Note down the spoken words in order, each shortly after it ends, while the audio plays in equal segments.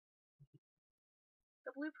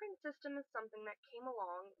the blueprint system is something that came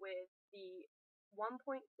along with the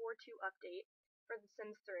 1.42 update for The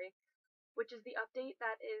Sims 3, which is the update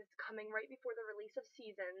that is coming right before the release of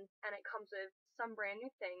Seasons, and it comes with some brand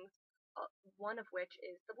new things, one of which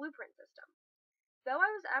is the blueprint system. Though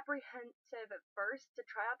I was apprehensive at first to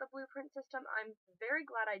try out the blueprint system, I'm very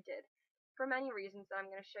glad I did, for many reasons that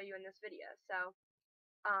I'm going to show you in this video. So,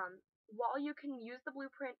 while you can use the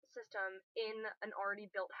blueprint system in an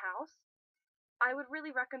already built house, I would really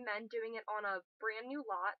recommend doing it on a brand new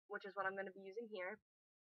lot, which is what I'm going to be using here,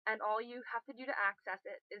 and all you have to do to access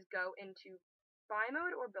it is go into buy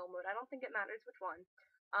mode or build mode. I don't think it matters which one,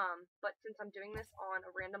 but since I'm doing this on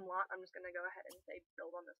a random lot, I'm just going to go ahead and say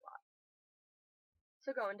build on this lot. So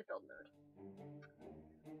go into build mode.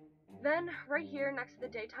 Then, right here next to the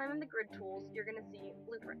daytime and the grid tools, you're going to see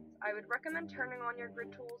blueprints. I would recommend turning on your grid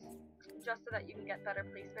tools just so that you can get better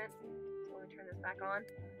placement. So let me turn this back on.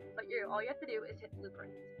 But all you have to do is hit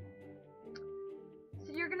blueprints. So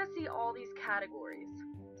you're going to see all these categories.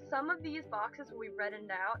 Some of these boxes will be reddened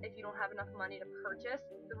out if you don't have enough money to purchase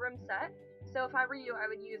the room set. So if I were you, I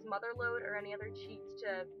would use Motherload or any other cheats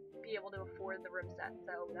to be able to afford the room set.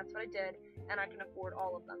 So that's what I did, and I can afford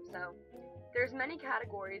all of them. So there's many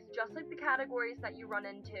categories, just like the categories that you run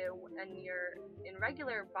into when you're in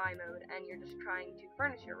regular buy mode and you're just trying to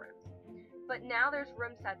furnish your rooms. But now there's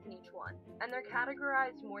room sets in each one, and they're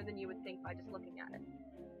categorized more than you would think by just looking at it.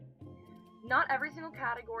 Not every single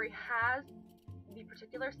category has the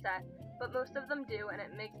particular set, but most of them do, and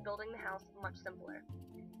it makes building the house much simpler.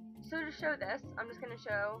 So to show this, I'm just going to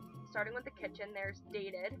show, starting with the kitchen, there's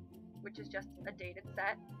dated, which is just a dated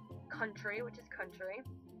set, country, which is country,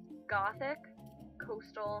 Gothic,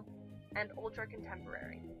 Coastal, and Ultra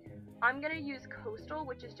Contemporary. I'm going to use Coastal,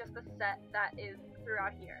 which is just the set that is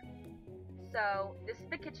throughout here. So this is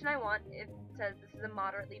the kitchen I want. It says this is a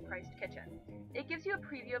moderately priced kitchen. It gives you a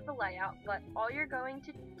preview of the layout, but all you're going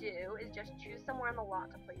to do is just choose somewhere on the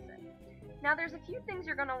lot to place it. Now there's a few things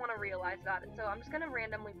you're going to want to realize about it, so I'm just going to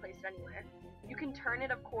randomly place it anywhere. You can turn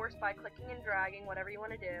it, of course, by clicking and dragging, whatever you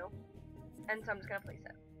want to do, and so I'm just going to place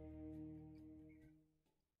it.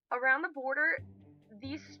 Around the border,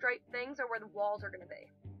 these striped things are where the walls are going to be.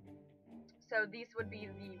 So these would be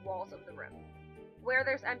the walls of the room. Where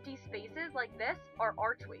there's empty spaces like this are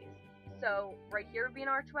archways. So right here would be an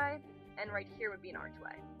archway, and right here would be an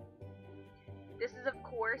archway. This is, of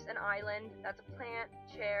course, an island. That's a plant,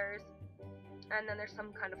 chairs, and then there's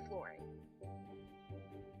some kind of flooring.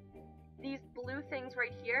 These blue things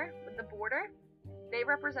right here with the border, they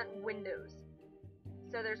represent windows.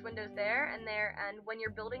 So there's windows there, and when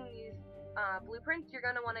you're building these blueprints, you're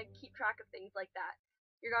going to want to keep track of things like that.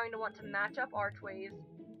 You're going to want to match up archways,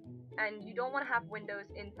 and you don't want to have windows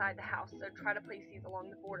inside the house, so try to place these along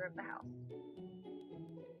the border of the house.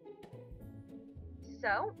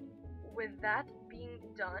 So, with that being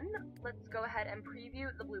done, let's go ahead and preview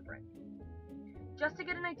the blueprint, just to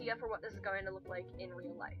get an idea for what this is going to look like in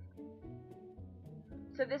real life.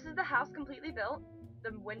 So this is the house completely built.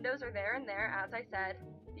 The windows are there and there, as I said,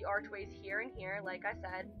 the archways here and here, like I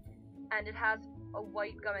said, and it has a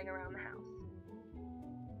white going around the house.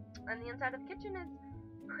 And the inside of the kitchen is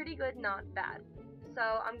pretty good, not bad. So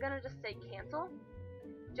I'm going to just say cancel,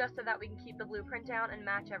 just so that we can keep the blueprint down and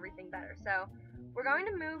match everything better. So we're going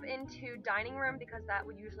to move into dining room because that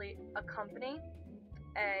would usually accompany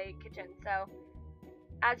a kitchen. So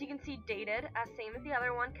as you can see, dated, as same as the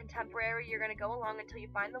other one, contemporary, you're going to go along until you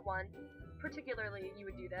find the one. Particularly, you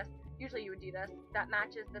would do this, usually you would do this, that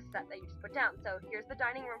matches the set that you just put down. So here's the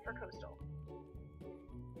dining room for Coastal.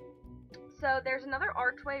 So there's another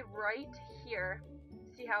archway right here.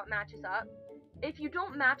 See how it matches up? If you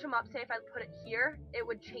don't match them up, say if I put it here, it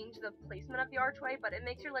would change the placement of the archway, but it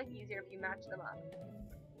makes your life easier if you match them up.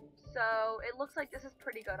 So it looks like this is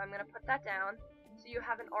pretty good. I'm going to put that down. So you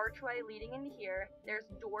have an archway leading into here. There's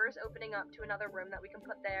doors opening up to another room that we can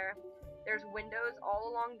put there. There's windows all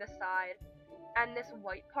along this side. And this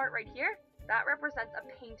white part right here, that represents a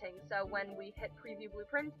painting. So when we hit preview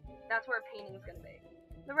blueprints, that's where a painting is going to be.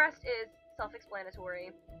 The rest is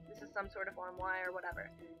self-explanatory. This is some sort of armoire or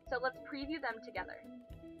whatever. So let's preview them together.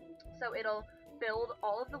 So it'll build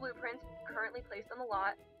all of the blueprints currently placed on the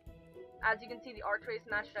lot. As you can see, the archways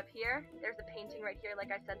matched up here. There's a painting right here,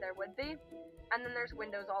 like I said there would be. And then there's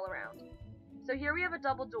windows all around. So here we have a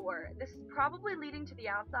double door. This is probably leading to the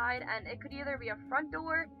outside, and it could either be a front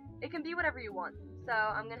door, it can be whatever you want. So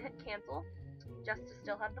I'm going to hit cancel, just to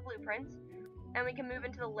still have the blueprints, and we can move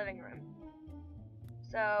into the living room.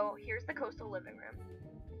 So here's the Coastal living room.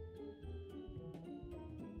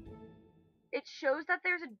 It shows that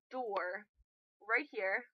there's a door right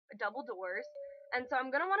here, double doors, And so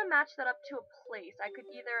I'm going to want to match that up to a place. That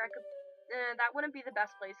wouldn't be the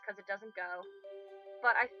best place because it doesn't go.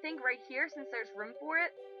 But I think right here, since there's room for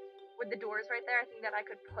it, with the doors right there, I think that I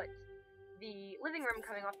could put the living room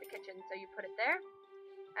coming off the kitchen. So you put it there,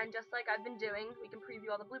 and just like I've been doing, we can preview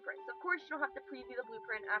all the blueprints. Of course, you don't have to preview the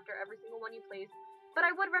blueprint after every single one you place, but I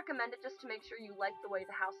would recommend it just to make sure you like the way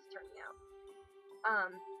the house is turning out.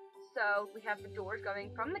 So we have the doors going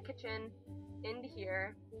from the kitchen into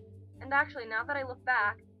here. And actually, now that I look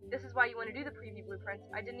back, this is why you want to do the preview blueprints.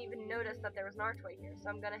 I didn't even notice that there was an archway here. So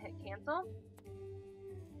I'm going to hit cancel.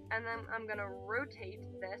 And then I'm going to rotate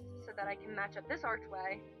this so that I can match up this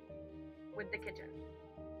archway with the kitchen.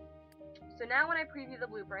 So now when I preview the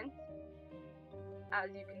blueprints, as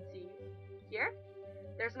you can see here,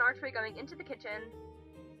 there's an archway going into the kitchen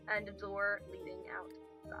and a door leading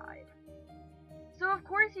outside. So of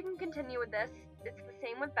course you can continue with this. It's the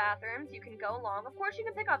same with bathrooms. You can go along. Of course you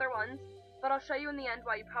can pick other ones, but I'll show you in the end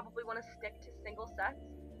why you probably want to stick to single sets.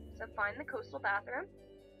 So find the coastal bathroom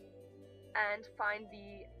and find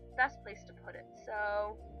the best place to put it.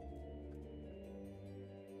 So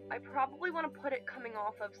I probably want to put it coming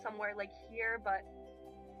off of somewhere like here, but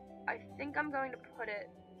I think I'm going to put it,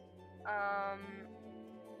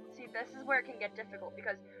 see, this is where it can get difficult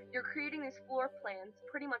because you're creating these floor plans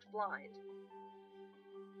pretty much blind.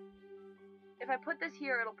 If I put this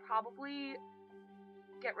here, it'll probably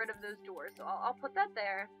get rid of those doors. So I'll put that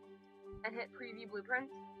there and hit preview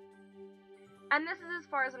blueprints. And this is as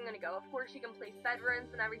far as I'm going to go. Of course, you can place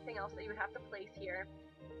bedrooms and everything else that you would have to place here.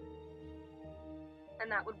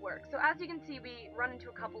 And that would work. So as you can see, we run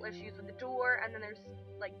into a couple issues with the door, and then there's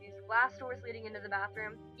like these glass doors leading into the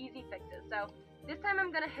bathroom. Easy fixes. So this time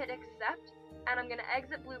I'm going to hit accept, and I'm going to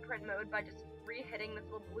exit blueprint mode by just re-hitting this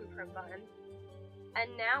little blueprint button. And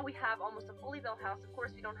now we have almost a fully built house. Of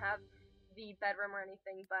course, we don't have the bedroom or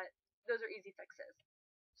anything, but those are easy fixes.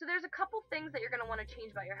 So there's a couple things that you're going to want to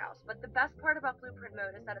change about your house, but the best part about blueprint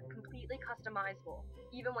mode is that it's completely customizable,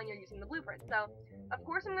 even when you're using the blueprint. So, of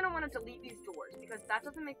course, I'm going to want to delete these doors, because that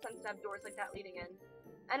doesn't make sense to have doors like that leading in.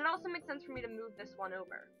 And it also makes sense for me to move this one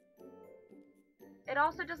over. It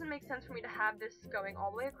also doesn't make sense for me to have this going all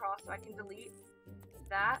the way across, so I can delete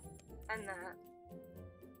that and that.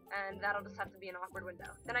 And that'll just have to be an awkward window.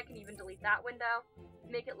 Then I can even delete that window,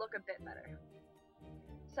 make it look a bit better.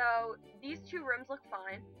 So these two rooms look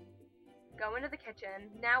fine. Go into the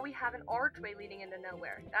kitchen. Now we have an archway leading into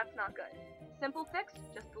nowhere. That's not good. Simple fix,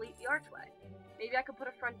 just delete the archway. Maybe I could put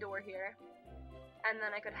a front door here, and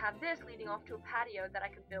then I could have this leading off to a patio that I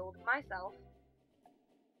could build myself.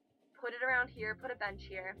 Put it around here, put a bench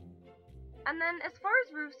here. And then as far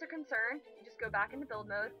as roofs are concerned, you just go back into build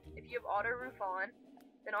mode. If you have auto roof on,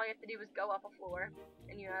 then all you have to do is go up a floor,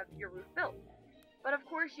 and you have your roof built. But of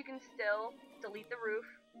course, you can still delete the roof,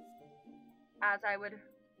 as I would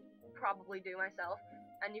probably do myself,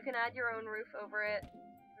 and you can add your own roof over it.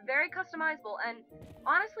 Very customizable, and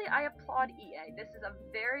honestly, I applaud EA. This is a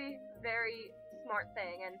very, very smart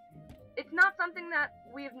thing, and it's not something that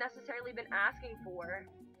we have necessarily been asking for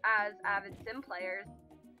as avid sim players.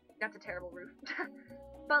 That's a terrible roof.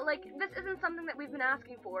 But, like, this isn't something that we've been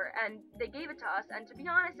asking for, and they gave it to us, and to be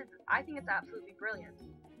honest, I think it's absolutely brilliant.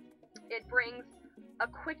 It brings a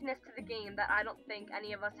quickness to the game that I don't think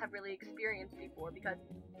any of us have really experienced before, because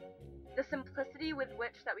the simplicity with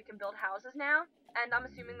which that we can build houses now, and I'm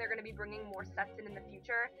assuming they're going to be bringing more sets in the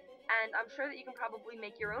future, and I'm sure that you can probably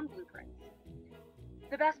make your own blueprints.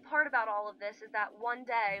 The best part about all of this is that one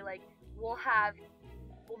day, like, we'll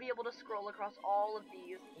be able to scroll across all of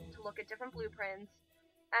these to look at different blueprints,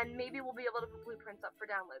 and maybe we'll be able to put blueprints up for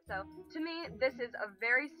download. So, to me, this is a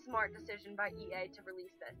very smart decision by EA to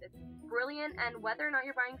release this. It's brilliant, and whether or not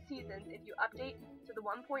you're buying Seasons, if you update to the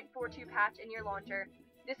 1.42 patch in your launcher,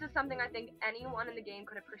 this is something I think anyone in the game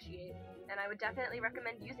could appreciate, and I would definitely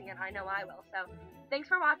recommend using it. I know I will. So, thanks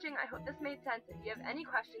for watching. I hope this made sense. If you have any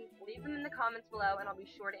questions, leave them in the comments below, and I'll be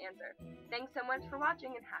sure to answer. Thanks so much for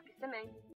watching, and happy simming!